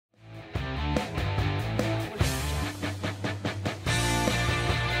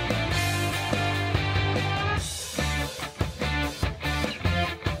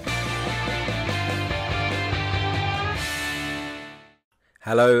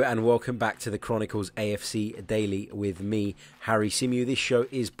Hello and welcome back to the Chronicles AFC Daily with me, Harry Symeou. This show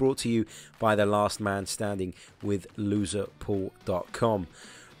is brought to you by the last man standing with loserpool.com.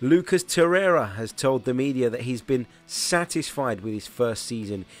 Lucas Torreira has told the media that he's been satisfied with his first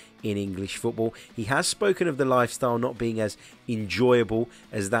season in English football. He has spoken of the lifestyle not being as enjoyable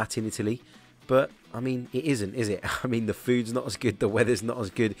as that in Italy, but I mean, it isn't, is it? I mean, the food's not as good, the weather's not as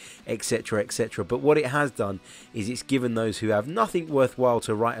good, etc., etc. But what it has done is it's given those who have nothing worthwhile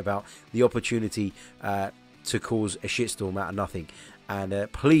to write about the opportunity to cause a shitstorm out of nothing.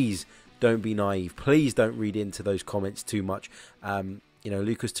 And please don't be naive. Please don't read into those comments too much.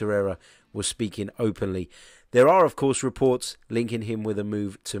 Lucas Torreira was speaking openly. There are, of course, reports linking him with a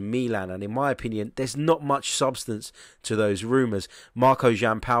move to Milan, and in my opinion, there's not much substance to those rumours. Marco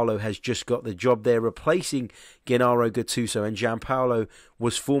Giampaolo has just got the job there, replacing Gennaro Gattuso, and Giampaolo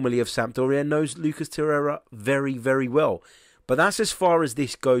was formerly of Sampdoria and knows Lucas Torreira very, very well. But that's as far as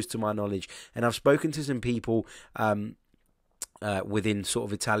this goes, to my knowledge, and I've spoken to some people within sort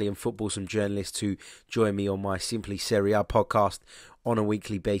of Italian football, some journalists who join me on my Simply Serie A podcast on a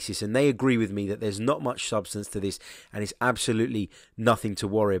weekly basis, and they agree with me that there's not much substance to this and it's absolutely nothing to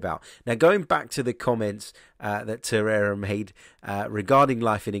worry about. Now, going back to the comments that Torreira made regarding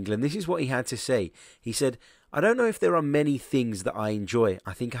life in England, this is what he had to say. He said, "I don't know if there are many things that I enjoy.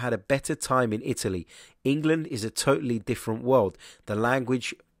 I think I had a better time in Italy. England is a totally different world. The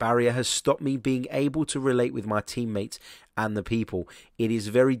language barrier has stopped me being able to relate with my teammates and the people. It is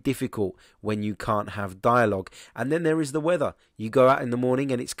very difficult when you can't have dialogue. And then there is the weather. You go out in the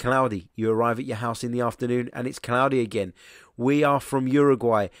morning and it's cloudy. You arrive at your house in the afternoon and it's cloudy again. We are from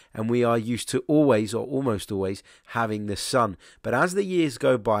Uruguay and we are used to always or almost always having the sun. But as the years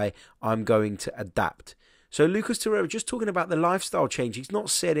go by, I'm going to adapt." So Lucas Torreira, just talking about the lifestyle change, he's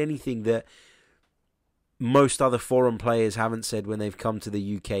not said anything that most other foreign players haven't said when they've come to the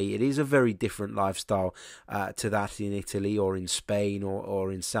UK. It is a very different lifestyle to that in Italy or in Spain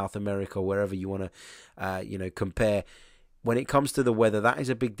or in South America, wherever you want to, compare. When it comes to the weather, that is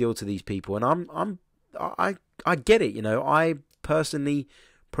a big deal to these people, and I get it. I personally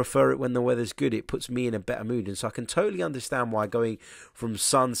prefer it when the weather's good. It puts me in a better mood, and so I can totally understand why going from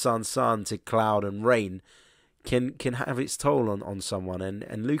sun to cloud and rain can have its toll on someone,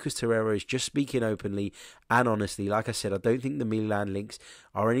 and Lucas Torreira is just speaking openly and honestly. Like I said, I don't think the Milan links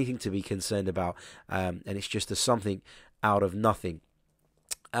are anything to be concerned about, and it's just a something out of nothing.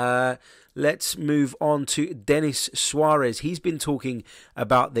 Let's move on to Denis Suarez. He's been talking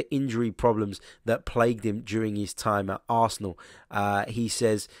about the injury problems that plagued him during his time at Arsenal. He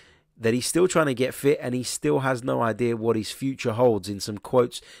says that he's still trying to get fit and he still has no idea what his future holds. In some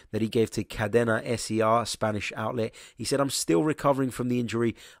quotes that he gave to Cadena SER, a Spanish outlet, he said, "I'm still recovering from the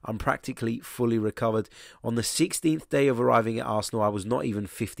injury. I'm practically fully recovered. On the 16th day of arriving at Arsenal, I was not even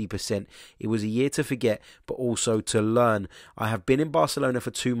 50%. It was a year to forget, but also to learn. I have been in Barcelona for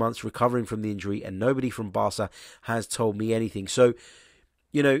 2 months recovering from the injury and nobody from Barca has told me anything." So,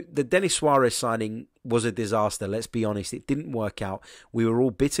 the Denis Suarez signing was a disaster. Let's be honest. It didn't work out. We were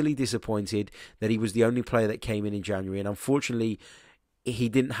all bitterly disappointed that he was the only player that came in January. And unfortunately, he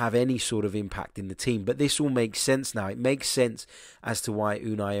didn't have any sort of impact in the team. But this all makes sense now. It makes sense as to why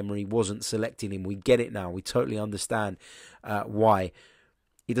Unai Emery wasn't selecting him. We get it now. We totally understand why.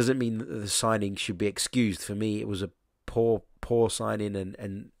 It doesn't mean that the signing should be excused. For me, it was a poor signing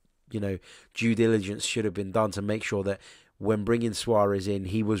and due diligence should have been done to make sure that when bringing Suarez in,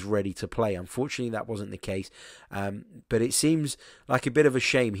 he was ready to play. Unfortunately, that wasn't the case. But it seems like a bit of a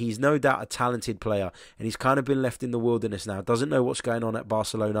shame. He's no doubt a talented player, and he's kind of been left in the wilderness now. Doesn't know what's going on at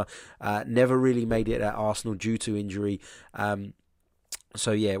Barcelona. Never really made it at Arsenal due to injury. It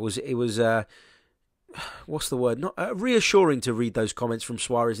was what's the word? Not reassuring to read those comments from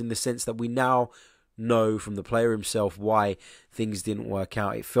Suarez in the sense that we now know from the player himself why things didn't work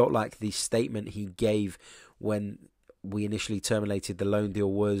out. It felt like the statement he gave when we initially terminated the loan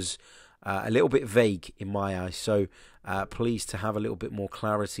deal was a little bit vague in my eyes. So pleased to have a little bit more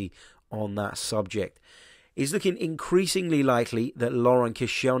clarity on that subject. It's looking increasingly likely that Laurent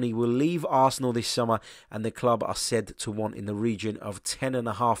Koscielny will leave Arsenal this summer, and the club are said to want in the region of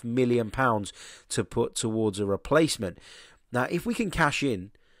 £10.5 million to put towards a replacement. Now, if we can cash in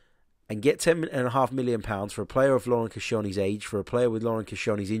and get £10.5 million for a player of Laurent Koscielny's age, for a player with Laurent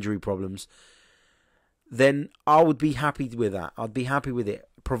Koscielny's injury problems, then I would be happy with that. I'd be happy with it,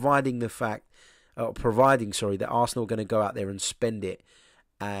 providing that Arsenal are going to go out there and spend it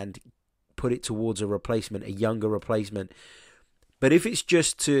and put it towards a replacement, a younger replacement. But if it's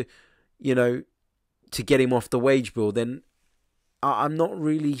just to get him off the wage bill, then I'm not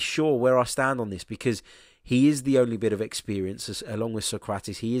really sure where I stand on this, because he is the only bit of experience, along with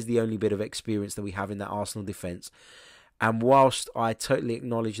Socrates, he is the only bit of experience that we have in that Arsenal defence. And whilst I totally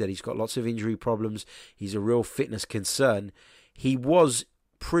acknowledge that he's got lots of injury problems, he's a real fitness concern, he was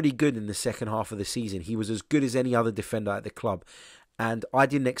pretty good in the second half of the season. He was as good as any other defender at the club. And I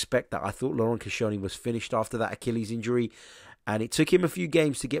didn't expect that. I thought Laurent Koscielny was finished after that Achilles injury. And it took him a few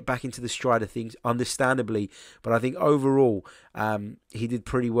games to get back into the stride of things, understandably. But I think overall, he did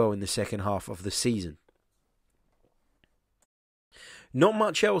pretty well in the second half of the season. Not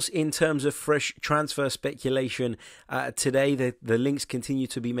much else in terms of fresh transfer speculation today. The links continue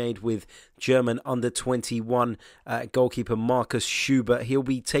to be made with German under-21 goalkeeper Markus Schubert. He'll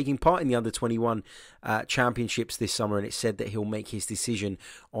be taking part in the under-21 championships this summer, and it's said that he'll make his decision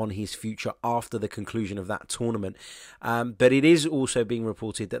on his future after the conclusion of that tournament. But it is also being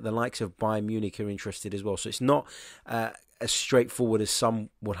reported that the likes of Bayern Munich are interested as well. So it's not as straightforward as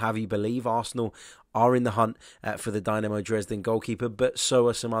some would have you believe. Arsenal are in the hunt for the Dynamo Dresden goalkeeper, but so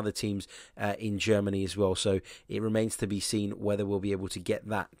are some other teams in Germany as well. So it remains to be seen whether we'll be able to get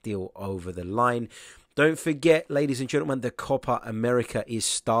that deal over the line. Don't forget, ladies and gentlemen, the Copa America is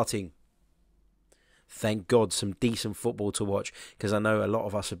starting. Thank God, some decent football to watch, because I know a lot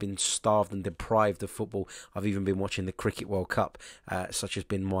of us have been starved and deprived of football. I've even been watching the Cricket World Cup, such has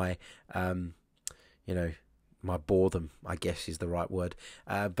been my, my boredom, I guess is the right word.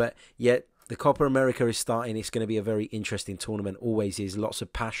 But yet, the Copa America is starting. It's going to be a very interesting tournament. Always is. Lots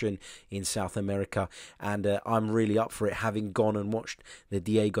of passion in South America. And I'm really up for it, having gone and watched the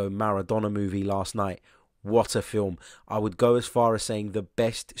Diego Maradona movie last night. What a film. I would go as far as saying the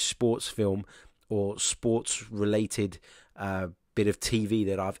best sports film or sports-related bit of TV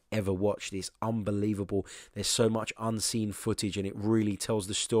that I've ever watched. It's unbelievable. There's so much unseen footage, and it really tells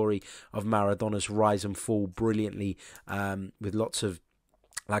the story of Maradona's rise and fall brilliantly, with lots of,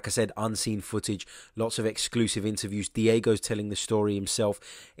 like I said, unseen footage, lots of exclusive interviews. Diego's telling the story himself.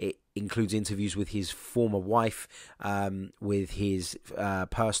 It includes interviews with his former wife, with his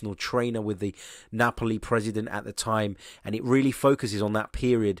personal trainer, with the Napoli president at the time. And it really focuses on that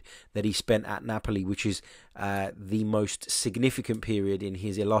period that he spent at Napoli, which is the most significant period in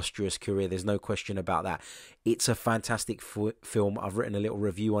his illustrious career. There's no question about that. It's a fantastic film. I've written a little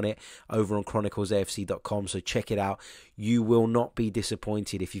review on it over on chroniclesafc.com, so check it out. You will not be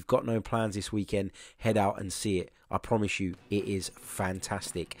disappointed. If you've got no plans this weekend, head out and see it. I promise you, it is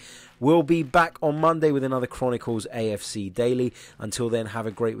fantastic. We'll be back on Monday with another Chronicles AFC Daily. Until then, have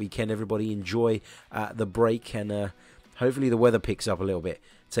a great weekend, everybody. Enjoy the break, and hopefully the weather picks up a little bit.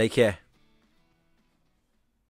 Take care.